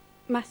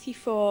Matthew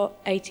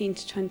 4:18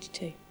 to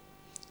 22.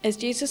 As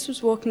Jesus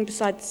was walking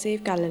beside the Sea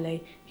of Galilee,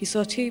 he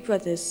saw two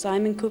brothers,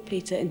 Simon called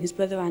Peter and his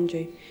brother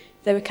Andrew.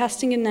 They were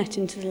casting a net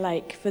into the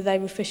lake, for they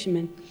were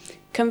fishermen.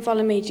 "Come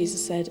follow me,"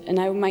 Jesus said, "and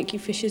I will make you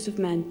fishers of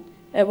men."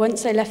 At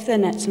once they left their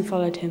nets and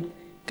followed him.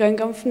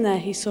 Going on from there,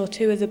 he saw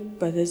two other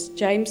brothers,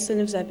 James, son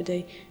of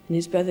Zebedee, and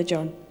his brother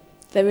John.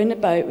 They were in a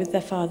boat with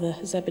their father,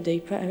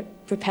 Zebedee,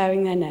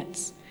 preparing their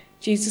nets.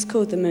 Jesus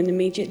called them, and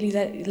immediately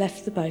they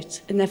left the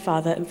boat and their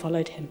father and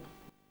followed him.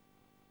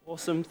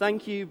 Awesome.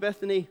 Thank you,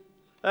 Bethany.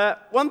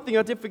 One thing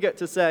I did forget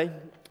to say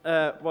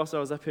whilst I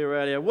was up here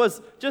earlier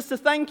was just to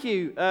thank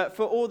you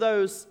for all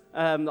those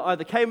that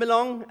either came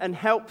along and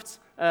helped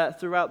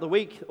throughout the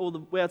week.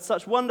 We had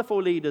such wonderful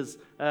leaders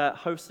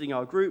hosting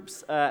our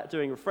groups,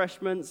 doing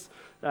refreshments,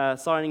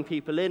 signing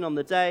people in on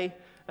the day.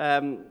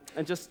 And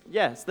just,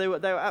 yes, they were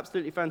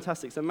absolutely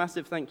fantastic. So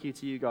massive thank you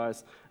to you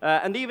guys.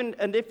 And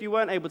if you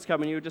weren't able to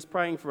come and you were just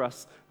praying for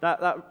us,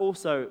 that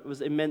also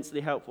was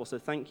immensely helpful. So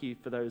thank you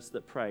for those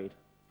that prayed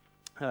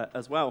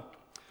as well.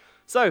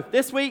 So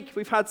this week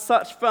we've had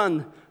such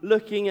fun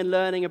looking and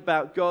learning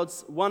about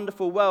God's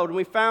wonderful world. And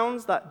we found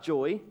that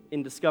joy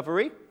in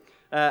discovery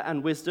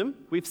and wisdom.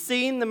 We've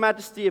seen the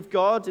majesty of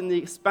God in the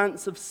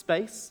expanse of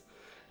space.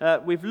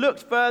 We've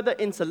looked further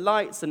into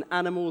lights and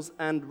animals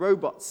and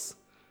robots.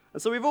 And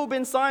so we've all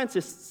been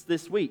scientists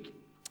this week.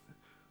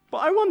 But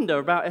I wonder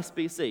about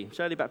SBC,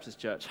 Shirley Baptist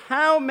Church.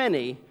 How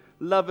many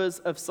lovers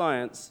of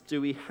science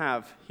do we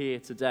have here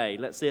today?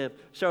 Let's see a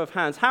show of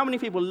hands. How many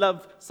people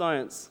love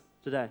science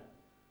today?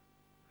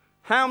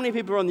 How many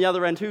people are on the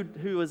other end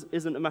who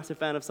isn't a massive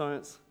fan of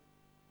science?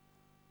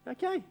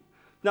 Okay.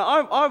 Now,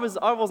 I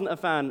wasn't a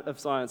fan of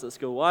science at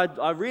school.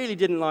 I really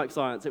didn't like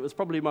science. It was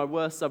probably my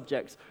worst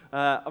subject.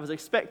 I was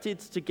expected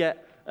to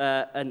get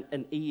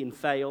an E and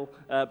fail,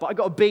 but I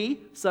got a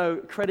B,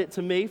 so credit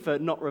to me for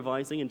not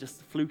revising and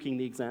just fluking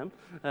the exam.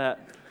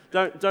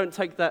 Don't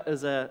take that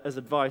as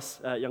advice,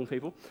 young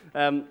people.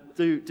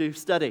 Do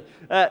study.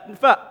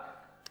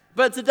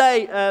 But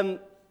today,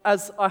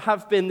 as I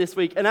have been this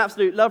week, an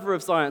absolute lover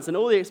of science and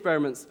all the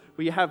experiments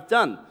we have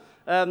done.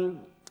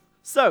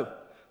 So,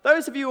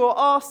 those of you who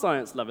are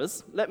science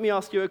lovers, let me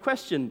ask you a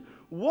question.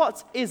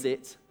 What is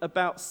it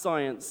about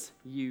science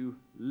you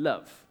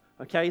love?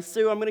 Okay,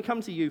 Sue, I'm going to come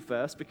to you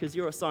first because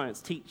you're a science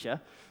teacher.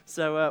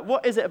 So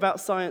what is it about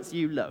science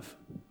you love?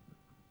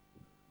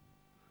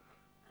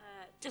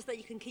 Just that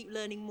you can keep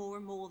learning more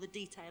and more the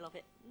detail of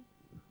it.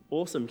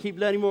 Awesome. Keep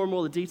learning more and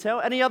more the detail.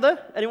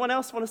 Anyone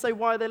else want to say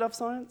why they love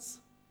science?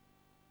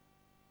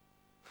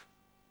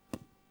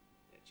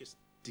 Just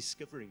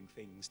discovering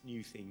things,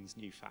 new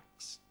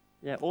facts.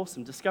 Yeah,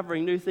 awesome.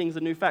 Discovering new things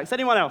and new facts.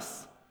 Anyone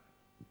else?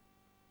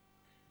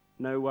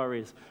 No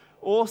worries.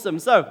 Awesome.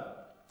 So,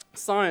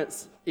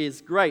 science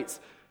is great.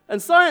 And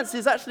science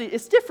is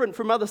it's different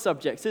from other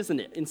subjects,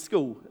 isn't it? In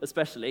school,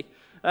 especially.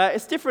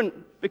 It's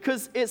different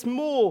because it's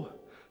more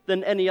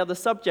than any other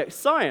subject.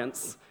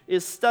 Science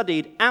is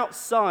studied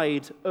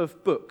outside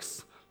of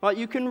books. Like,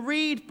 you can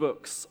read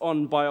books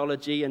on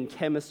biology and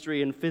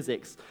chemistry and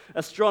physics,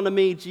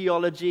 astronomy,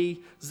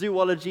 geology,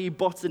 zoology,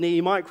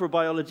 botany,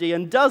 microbiology,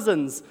 and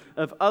dozens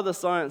of other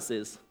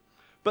sciences.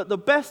 But the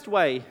best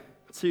way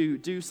to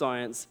do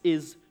science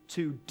is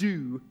to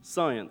do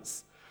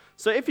science.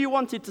 So if you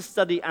wanted to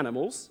study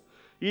animals,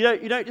 you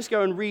don't just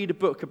go and read a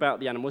book about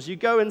the animals. You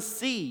go and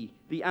see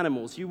the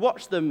animals. You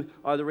watch them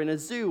either in a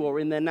zoo or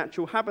in their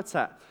natural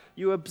habitat.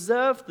 You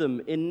observe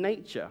them in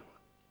nature.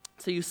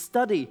 So you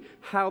study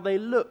how they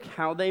look,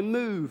 how they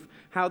move,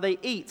 how they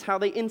eat, how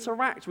they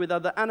interact with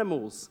other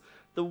animals.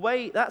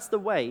 That's the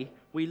way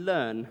we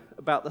learn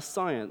about the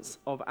science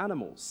of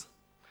animals.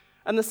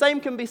 And the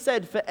same can be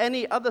said for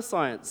any other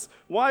science.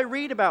 Why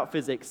read about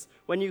physics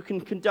when you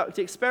can conduct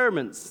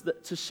experiments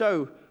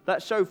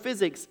that show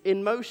physics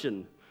in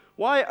motion?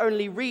 Why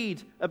only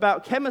read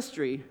about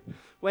chemistry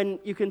when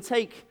you can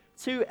take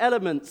two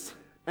elements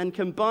and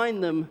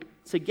combine them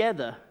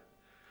together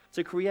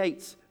to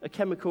create a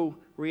chemical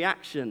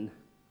reaction?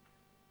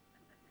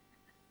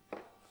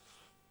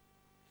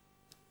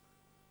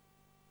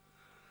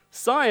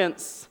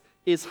 Science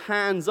is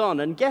hands-on,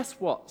 and guess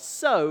what?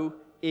 So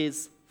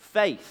is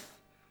faith.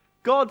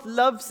 God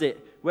loves it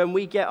when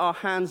we get our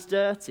hands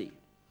dirty.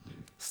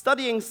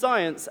 Studying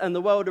science and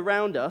the world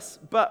around us,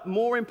 but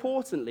more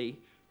importantly,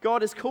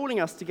 God is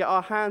calling us to get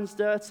our hands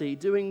dirty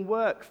doing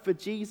work for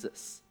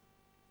Jesus.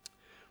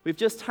 We've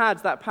just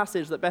had that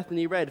passage that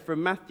Bethany read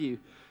from Matthew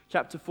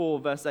chapter 4,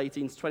 verse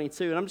 18 to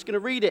 22, and I'm just going to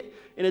read it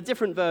in a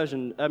different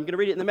version. I'm going to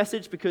read it in the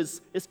Message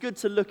because it's good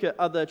to look at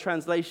other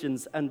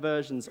translations and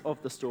versions of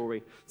the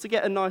story to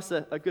get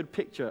a good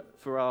picture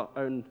for our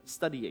own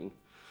studying.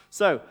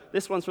 So,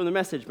 this one's from the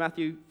Message,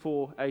 Matthew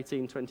 4,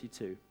 18,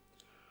 22.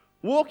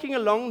 Walking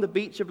along the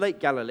beach of Lake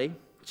Galilee,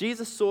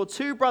 Jesus saw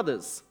two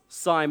brothers,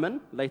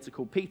 Simon, later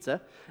called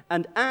Peter,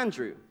 and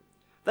Andrew.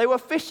 They were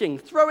fishing,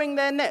 throwing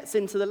their nets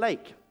into the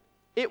lake.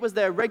 It was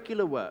their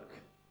regular work.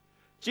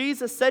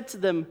 Jesus said to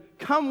them,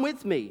 "Come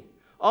with me.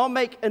 I'll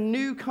make a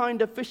new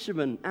kind of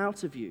fisherman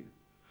out of you."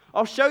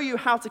 I'll show you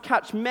how to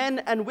catch men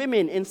and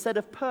women instead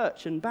of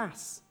perch and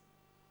bass."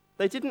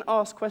 They didn't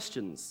ask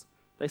questions.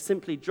 They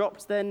simply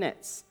dropped their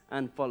nets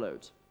and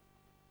followed.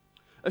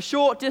 A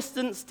short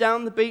distance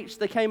down the beach,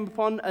 they came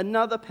upon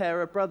another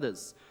pair of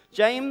brothers,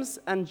 James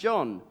and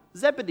John,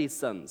 Zebedee's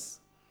sons.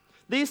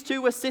 These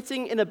two were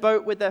sitting in a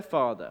boat with their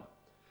father,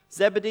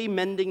 Zebedee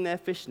mending their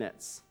fish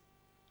nets.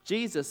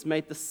 Jesus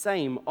made the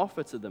same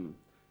offer to them,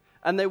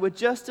 and they were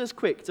just as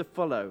quick to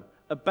follow,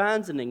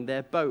 abandoning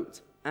their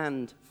boat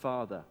and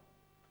father.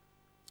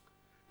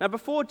 Now,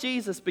 before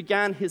Jesus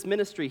began his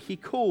ministry, he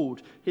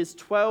called these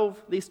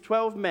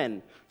 12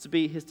 men to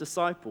be his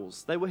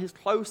disciples. They were his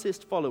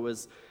closest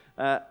followers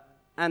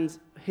and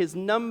his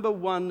number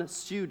one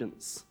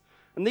students.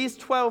 And these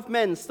 12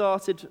 men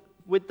started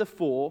with the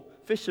 4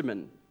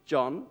 fishermen,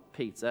 John,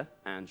 Peter,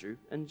 Andrew,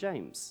 and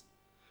James.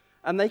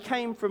 And they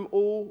came from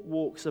all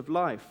walks of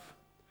life.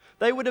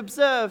 They would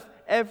observe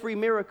every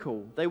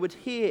miracle. They would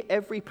hear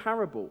every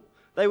parable.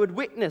 They would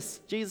witness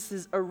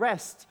Jesus'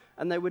 arrest,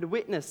 and they would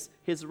witness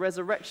his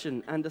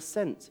resurrection and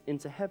ascent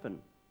into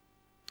heaven.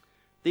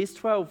 These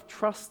 12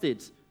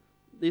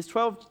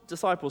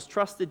 disciples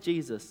trusted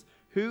Jesus,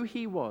 who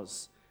he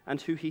was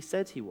and who he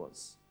said he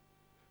was.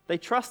 They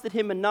trusted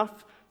him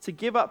enough to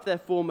give up their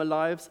former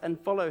lives and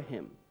follow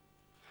him.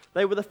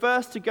 They were the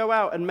first to go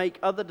out and make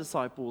other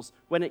disciples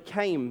when it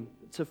came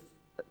to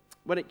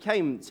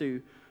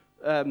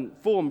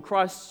form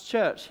Christ's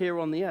church here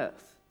on the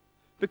earth.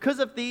 Because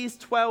of these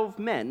 12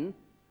 men,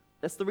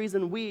 that's the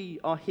reason we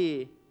are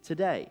here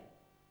today.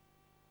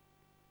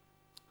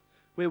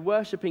 We're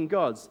worshiping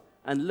God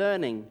and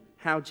learning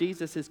how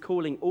Jesus is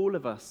calling all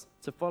of us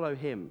to follow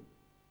him.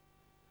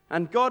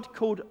 And God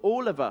called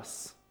all of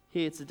us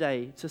here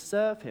today to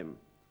serve him.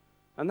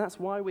 And that's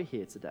why we're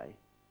here today.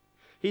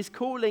 He's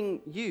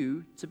calling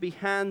you to be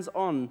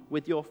hands-on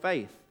with your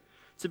faith,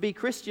 to be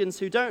Christians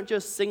who don't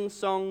just sing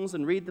songs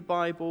and read the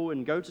Bible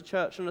and go to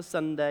church on a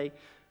Sunday,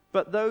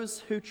 but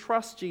those who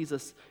trust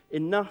Jesus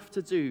enough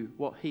to do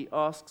what he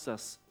asks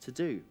us to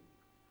do.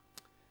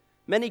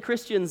 Many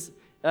Christians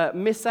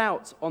miss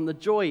out on the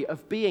joy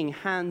of being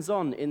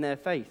hands-on in their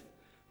faith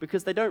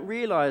because they don't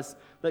realize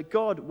that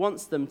God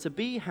wants them to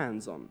be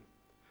hands-on.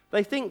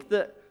 They think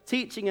that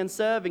teaching and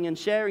serving and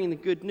sharing the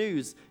good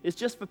news is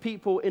just for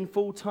people in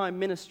full-time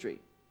ministry.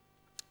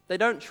 They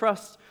don't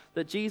trust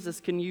that Jesus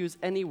can use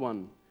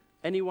anyone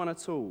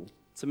at all,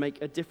 to make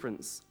a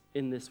difference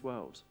in this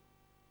world.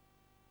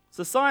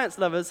 So science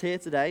lovers here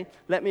today,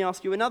 let me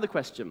ask you another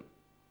question.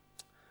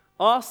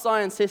 Are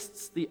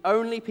scientists the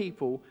only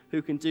people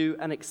who can do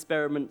an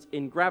experiment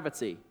in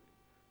gravity?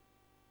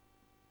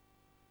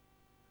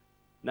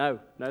 No,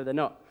 they're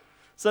not.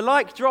 So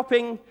like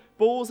dropping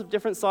balls of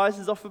different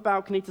sizes off a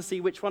balcony to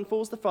see which one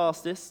falls the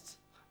fastest,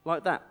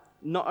 like that.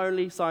 Not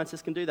only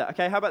scientists can do that.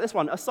 Okay, how about this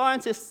one? Are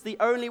scientists the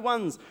only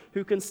ones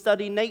who can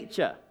study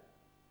nature?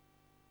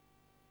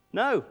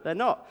 No, they're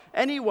not.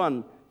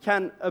 Anyone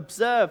can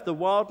observe the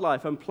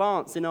wildlife and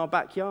plants in our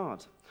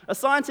backyard. Are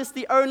scientists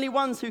the only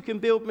ones who can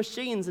build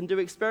machines and do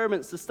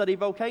experiments to study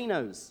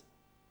volcanoes?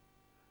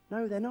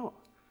 No, they're not.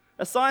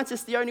 Are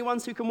scientists the only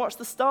ones who can watch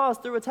the stars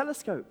through a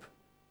telescope?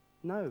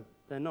 No,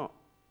 they're not.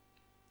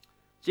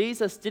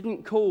 Jesus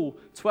didn't call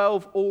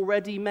 12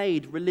 already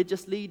made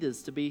religious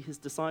leaders to be his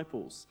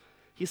disciples.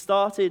 He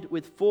started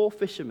with 4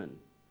 fishermen,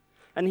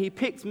 and he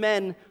picked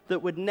men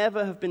that would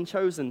never have been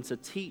chosen to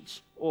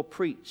teach or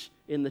preach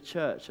in the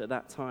church at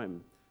that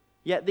time.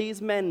 Yet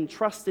these men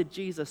trusted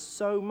Jesus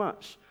so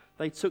much,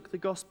 they took the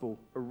gospel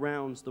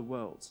around the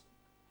world.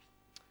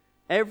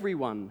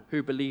 Everyone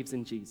who believes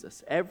in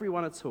Jesus,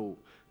 everyone at all,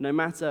 no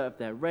matter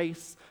their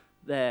race,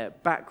 their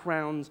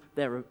background,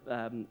 their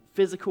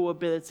physical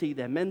ability,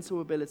 their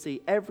mental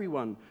ability,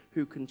 everyone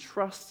who can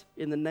trust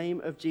in the name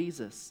of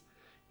Jesus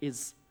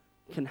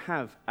can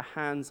have a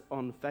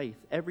hands-on faith.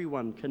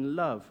 Everyone can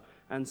love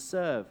and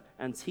serve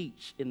and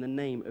teach in the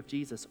name of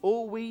Jesus.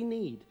 All we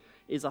need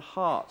is a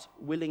heart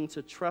willing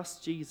to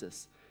trust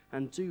Jesus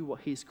and do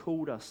what he's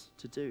called us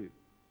to do.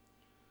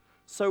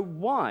 So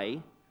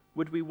why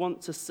would we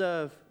want to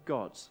serve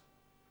God?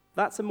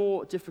 That's a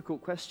more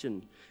difficult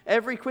question.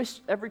 Every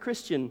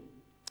Christian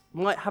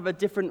might have a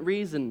different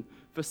reason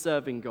for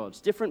serving God.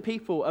 Different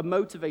people are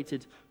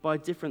motivated by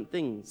different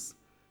things.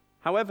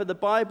 However, the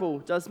Bible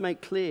does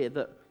make clear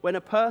that when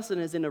a person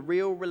is in a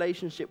real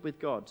relationship with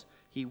God,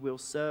 he will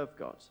serve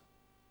God.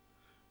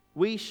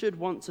 We should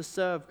want to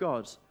serve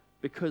God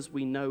because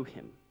we know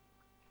him.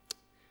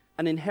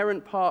 An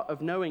inherent part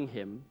of knowing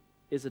him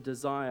is a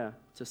desire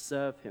to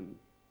serve him.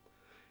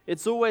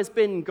 It's always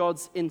been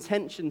God's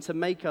intention to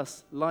make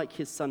us like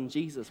his son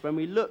Jesus. When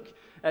we look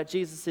at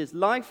Jesus'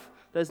 life,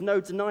 there's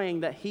no denying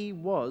that he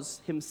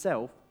was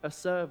himself a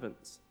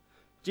servant.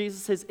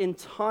 Jesus'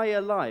 entire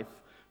life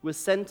was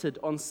centered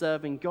on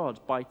serving God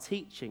by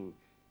teaching,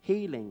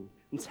 healing,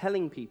 and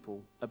telling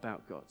people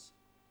about God.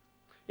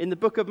 In the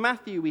book of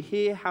Matthew, we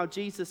hear how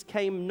Jesus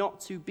came not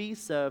to be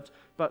served,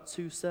 but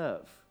to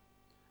serve.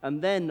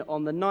 And then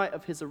on the night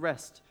of his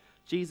arrest,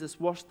 Jesus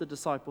washed the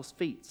disciples'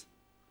 feet,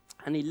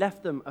 and he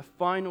left them a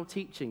final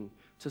teaching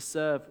to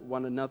serve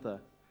one another.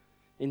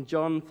 In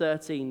John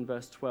 13,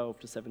 verse 12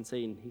 to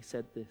 17, he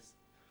said this.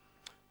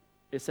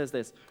 It says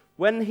this,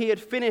 "When he had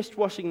finished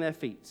washing their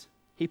feet,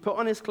 he put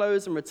on his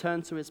clothes and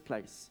returned to his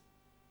place.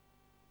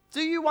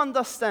 'Do you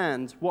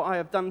understand what I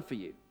have done for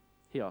you?'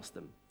 he asked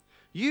them.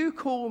 'You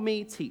call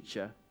me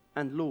teacher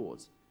and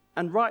Lord,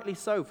 and rightly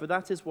so, for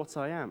that is what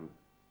I am.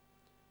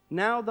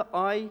 Now that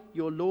I,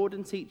 your Lord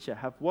and teacher,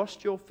 have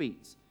washed your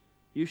feet,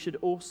 you should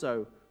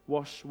also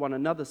wash one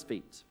another's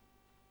feet.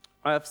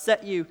 I have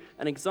set you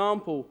an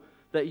example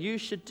that you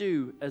should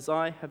do as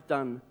I have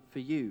done for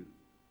you.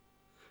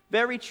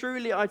 Very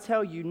truly I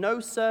tell you, no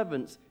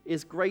servant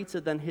is greater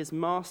than his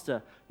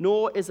master,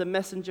 nor is a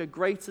messenger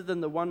greater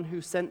than the one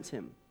who sent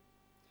him.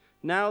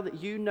 Now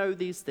that you know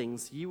these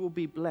things, you will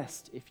be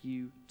blessed if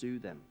you do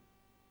them.'"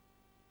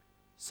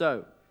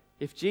 So,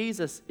 if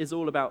Jesus is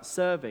all about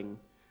serving,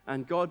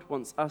 and God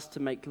wants us to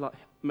make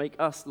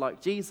us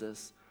like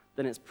Jesus,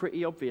 then it's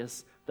pretty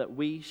obvious that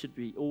we should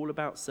be all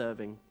about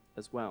serving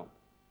as well.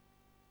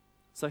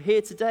 So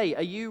here today,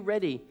 are you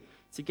ready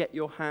to get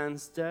your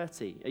hands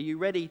dirty? Are you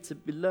ready to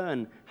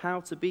learn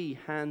how to be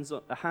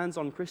a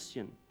hands-on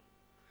Christian?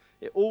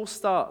 It all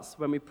starts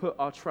when we put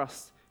our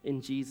trust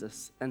in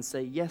Jesus and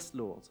say, "Yes,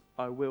 Lord,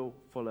 I will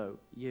follow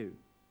you."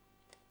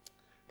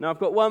 Now, I've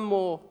got one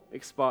more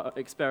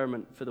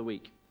experiment for the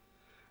week.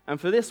 And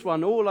for this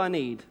one, all I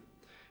need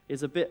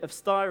is a bit of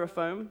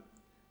styrofoam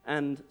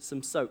and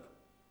some soap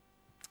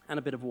and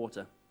a bit of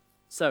water.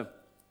 So,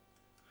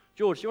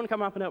 George, do you want to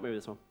come up and help me with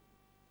this one?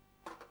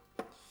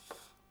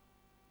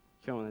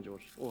 Come on then,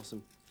 George.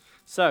 Awesome.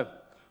 So,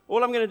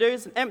 all I'm going to do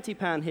is an empty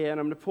pan here, and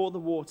I'm going to pour the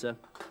water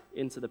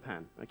into the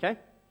pan, okay?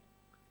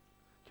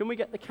 Can we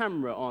get the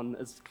camera on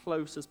as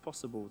close as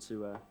possible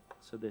to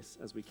this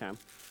as we can?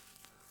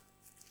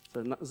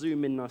 So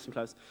zoom in nice and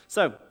close.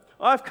 So,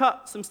 I've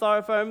cut some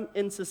styrofoam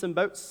into some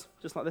boats,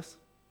 just like this.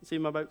 You see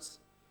my boats?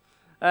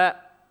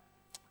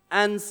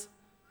 And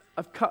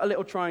I've cut a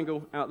little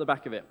triangle out the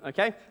back of it,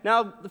 okay?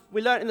 Now,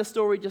 we learned in the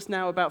story just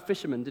now about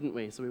fishermen, didn't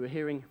we? So we were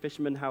hearing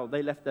fishermen, how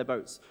they left their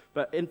boats.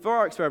 But for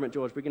our experiment,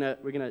 George, we're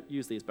gonna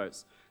use these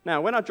boats. Now,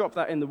 when I drop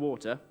that in the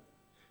water,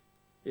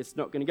 it's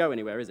not going to go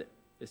anywhere, is it?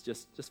 It's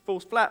just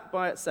falls flat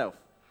by itself.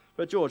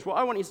 But George, what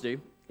I want you to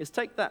do is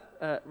take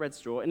that red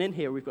straw, and in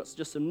here we've got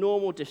just some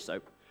normal dish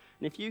soap.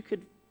 And if you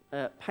could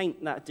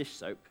paint that dish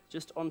soap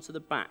just onto the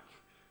back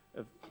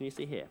of, can you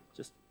see here?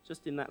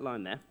 Just in that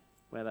line there,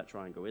 where that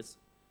triangle is.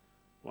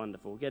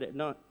 Wonderful.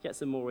 Get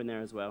some more in there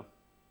as well.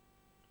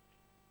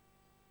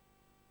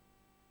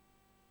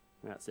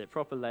 That's it.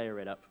 Proper layer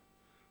it up.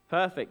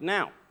 Perfect.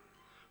 Now,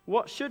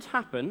 what should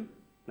happen,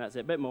 that's it,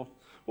 a bit more.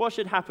 What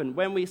should happen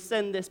when we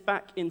send this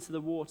back into the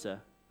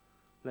water?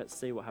 Let's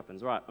see what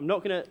happens. Right, I'm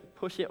not going to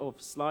push it or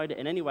slide it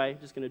in any way. I'm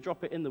just going to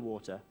drop it in the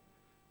water.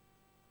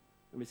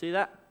 Let me see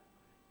that.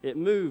 It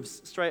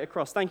moves straight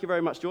across. Thank you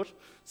very much, George.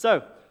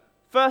 So,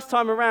 first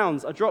time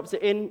around, I dropped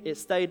it in. It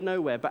stayed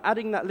nowhere. But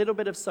adding that little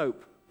bit of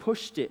soap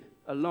pushed it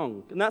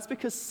along. And that's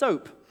because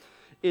soap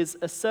is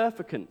a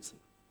surfactant.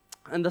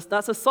 And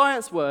that's a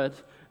science word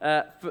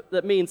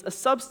that means a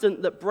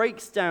substance that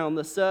breaks down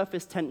the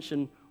surface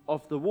tension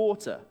of the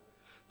water.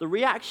 The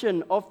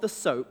reaction of the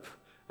soap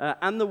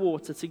and the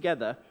water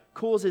together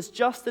causes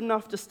just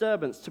enough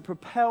disturbance to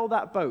propel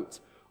that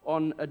boat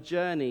on a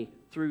journey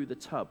through the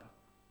tub.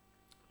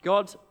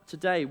 God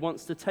today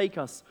wants to take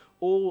us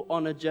all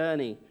on a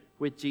journey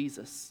with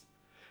Jesus.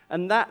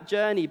 And that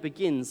journey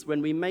begins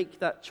when we make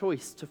that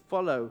choice to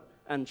follow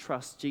and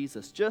trust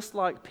Jesus. Just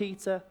like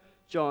Peter,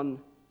 John,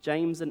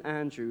 James, and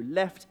Andrew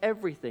left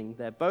everything,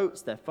 their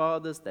boats, their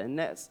fathers, their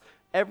nets,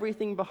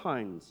 everything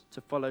behind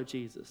to follow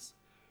Jesus.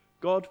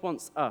 God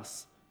wants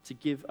us to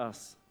give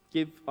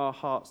our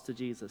hearts to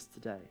Jesus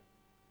today.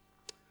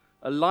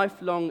 A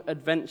lifelong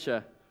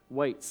adventure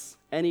waits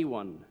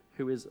anyone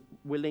who is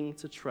willing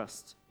to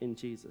trust in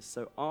Jesus.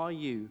 So are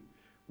you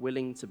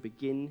willing to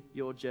begin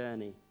your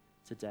journey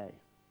today?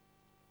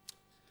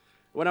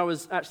 When I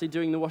was actually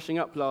doing the washing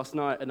up last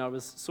night and I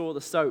saw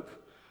the soap,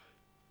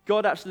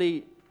 God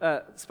actually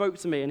spoke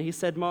to me and he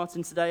said,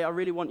 "Martin, today I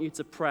really want you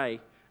to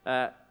pray.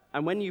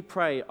 And when you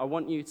pray, I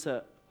want you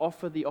to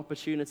offer the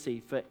opportunity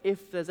for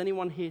if there's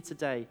anyone here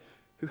today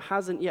who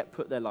hasn't yet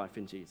put their life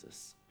in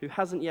Jesus, who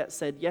hasn't yet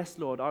said, 'Yes,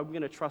 Lord, I'm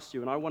going to trust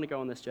you and I want to go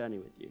on this journey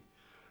with you,'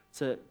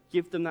 to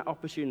give them that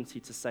opportunity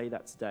to say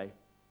that today.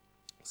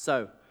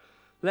 So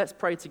let's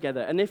pray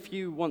together. And if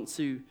you want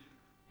to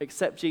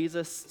accept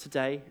Jesus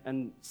today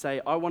and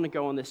say, 'I want to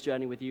go on this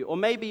journey with you,' or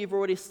maybe you've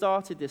already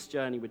started this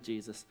journey with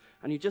Jesus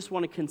and you just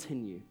want to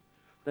continue,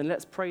 then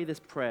let's pray this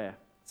prayer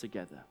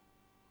together.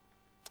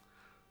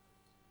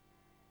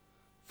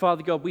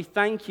 Father God, we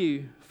thank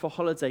you for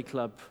Holiday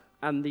Club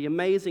and the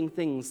amazing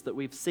things that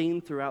we've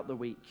seen throughout the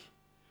week.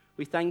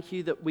 We thank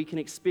you that we can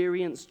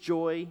experience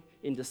joy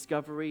in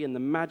discovery and the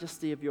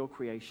majesty of your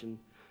creation.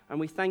 And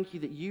we thank you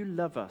that you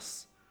love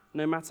us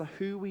no matter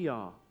who we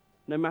are,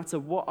 no matter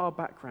what our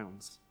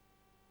backgrounds.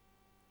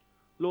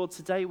 Lord,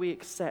 today we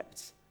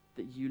accept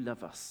that you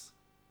love us.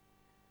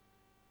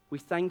 We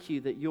thank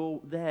you that you're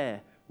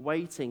there,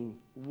 waiting,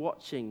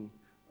 watching,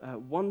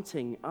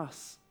 wanting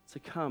us to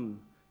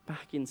come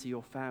back into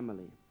your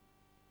family.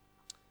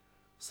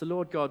 So,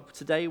 Lord God,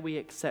 today we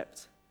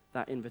accept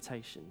that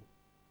invitation.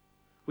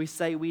 We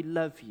say we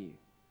love you.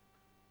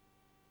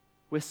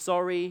 We're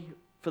sorry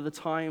for the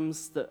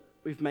times that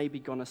we've maybe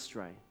gone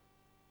astray.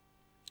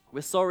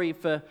 We're sorry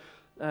for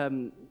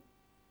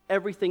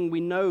everything we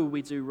know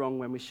we do wrong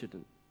when we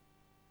shouldn't.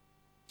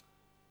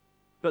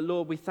 But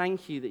Lord, we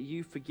thank you that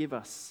you forgive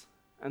us.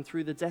 And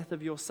through the death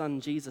of your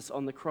Son, Jesus,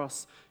 on the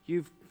cross,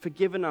 you've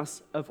forgiven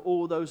us of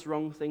all those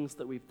wrong things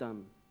that we've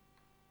done.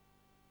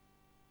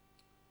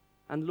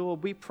 And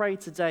Lord, we pray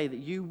today that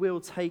you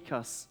will take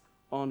us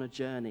on a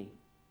journey.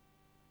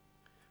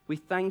 We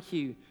thank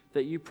you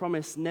that you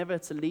promise never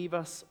to leave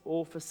us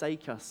or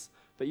forsake us,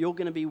 but you're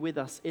going to be with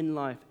us in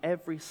life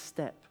every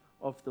step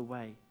of the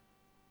way.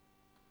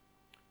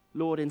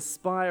 Lord,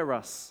 inspire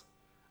us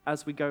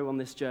as we go on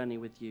this journey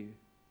with you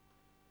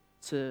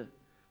to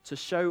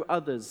show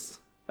others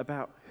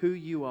about who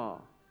you are.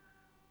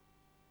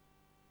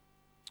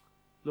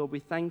 Lord, we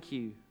thank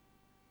you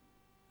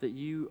that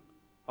you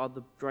are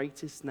the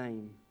greatest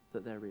name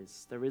that there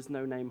is. There is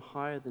no name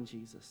higher than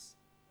Jesus.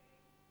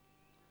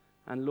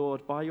 And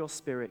Lord, by your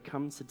Spirit,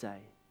 come today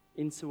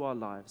into our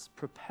lives.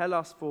 Propel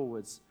us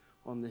forwards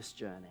on this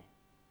journey.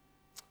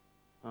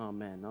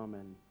 Amen,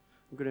 amen.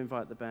 I'm going to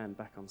invite the band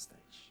back on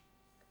stage.